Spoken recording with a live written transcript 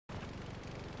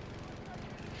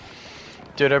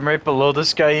Dude, I'm right below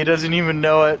this guy. He doesn't even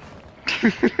know it.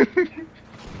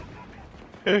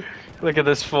 Look at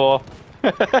this fool.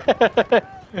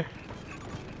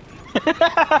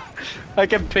 I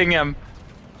can ping him.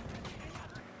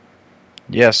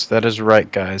 Yes, that is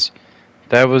right, guys.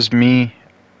 That was me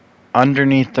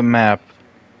underneath the map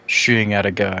shooting at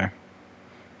a guy.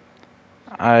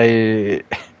 I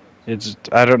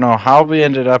don't know how we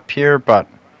ended up here, but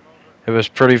it was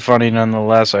pretty funny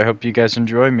nonetheless. I hope you guys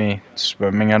enjoy me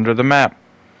swimming under the map.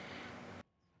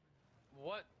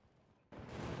 What?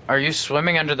 Are you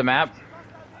swimming under the map?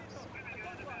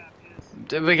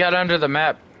 Did we got under the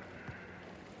map?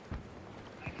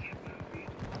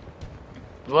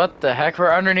 What the heck?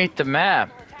 We're underneath the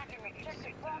map.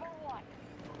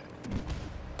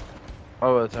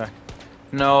 Oh, that's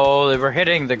no, they were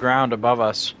hitting the ground above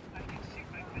us.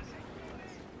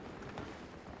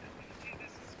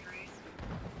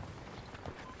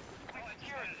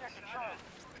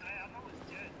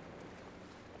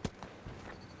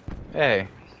 Hey,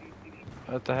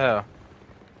 what the hell?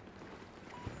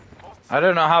 I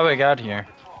don't know how we got here.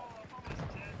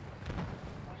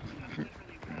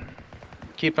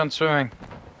 Keep on swimming.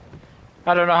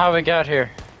 I don't know how we got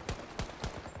here.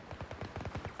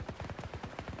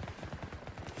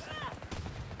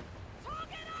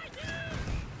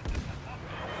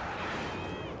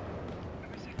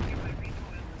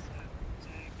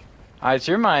 I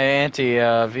threw my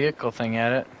anti-vehicle thing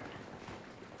at it.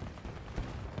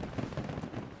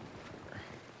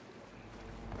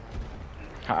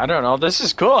 I don't know, this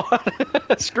is cool.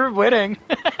 Screw winning.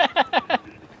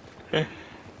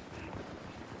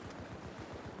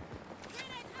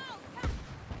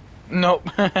 Nope.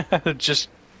 Just...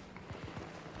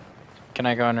 Can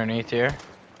I go underneath here?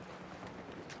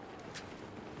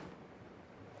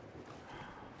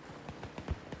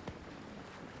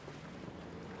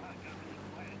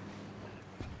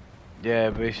 Yeah,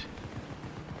 but...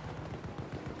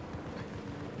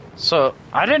 So,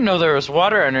 I didn't know there was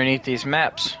water underneath these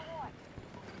maps.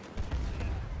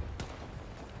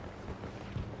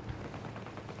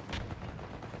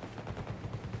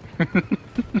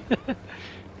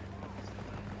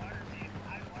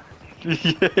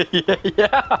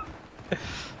 yeah.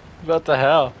 What the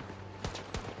hell?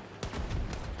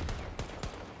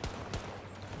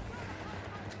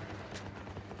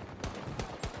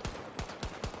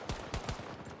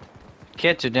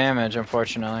 Can't do damage,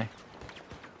 unfortunately.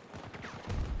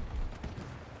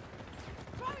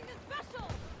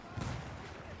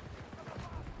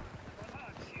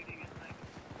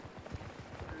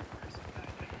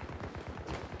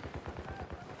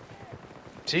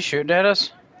 Is he shooting at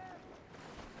us?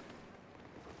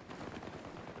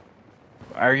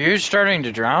 Are you starting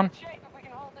to drown?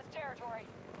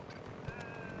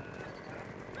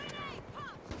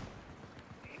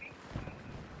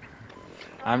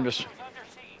 I'm just...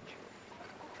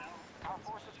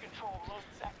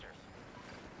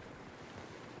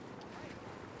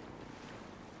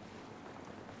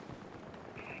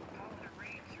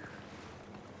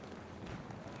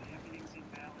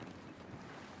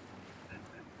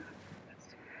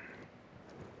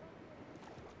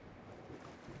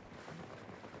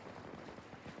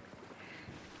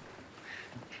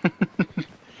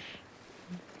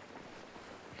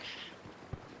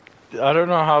 I don't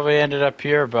know how we ended up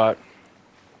here, but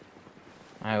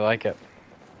I like it.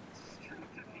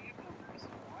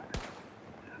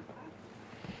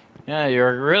 Yeah, you're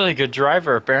a really good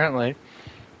driver, apparently.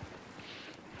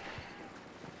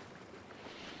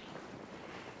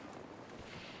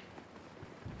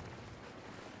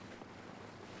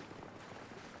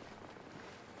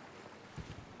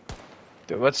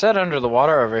 Dude, what's that under the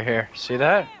water over here? See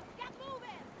that?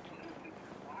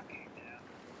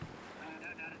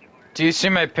 Do you see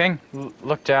my ping?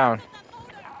 Look down.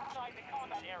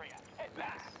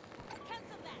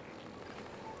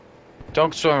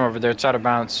 Don't swim over there, it's out of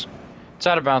bounds. It's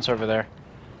out of bounds over there.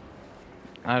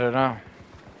 I don't know.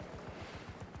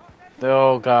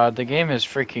 Oh god, the game is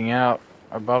freaking out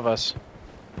above us.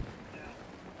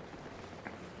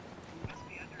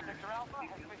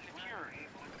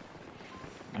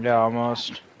 Yeah,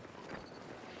 almost.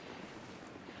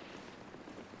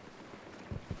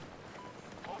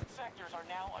 Most sectors are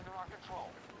now under our control.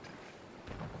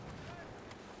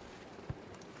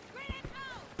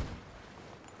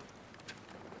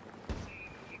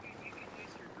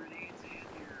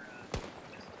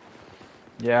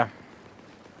 Yeah.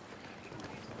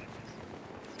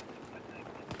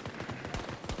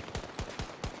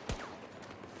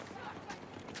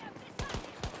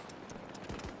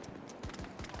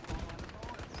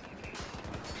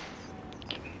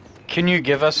 Can you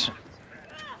give us...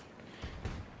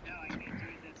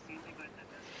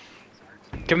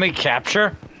 Can we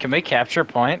capture? Can we capture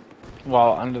point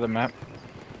while under the map?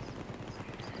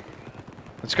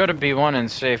 Let's go to B1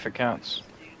 and see if it counts.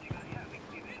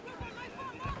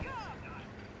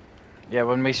 Yeah,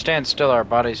 when we stand still, our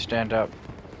bodies stand up.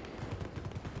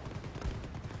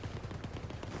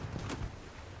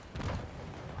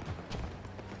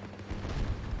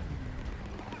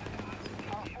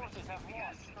 Our forces have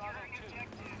lost Bravo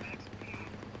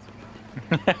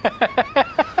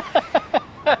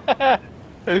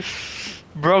 2.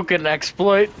 Broken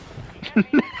exploit.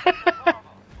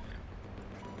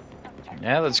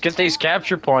 Yeah, let's get these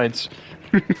capture points.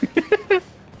 I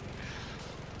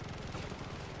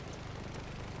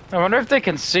wonder if they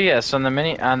can see us on the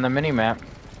mini map.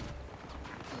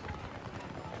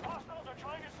 Hostiles are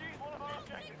trying to seize one of our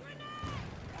objectives.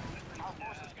 Our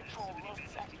forces control most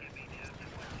sectors.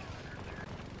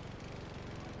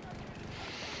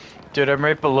 Dude, I'm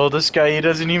right below this guy. He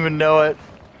doesn't even know it.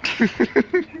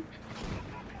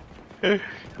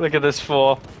 Look at this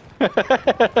fool.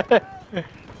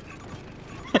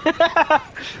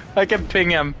 I can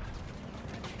ping him.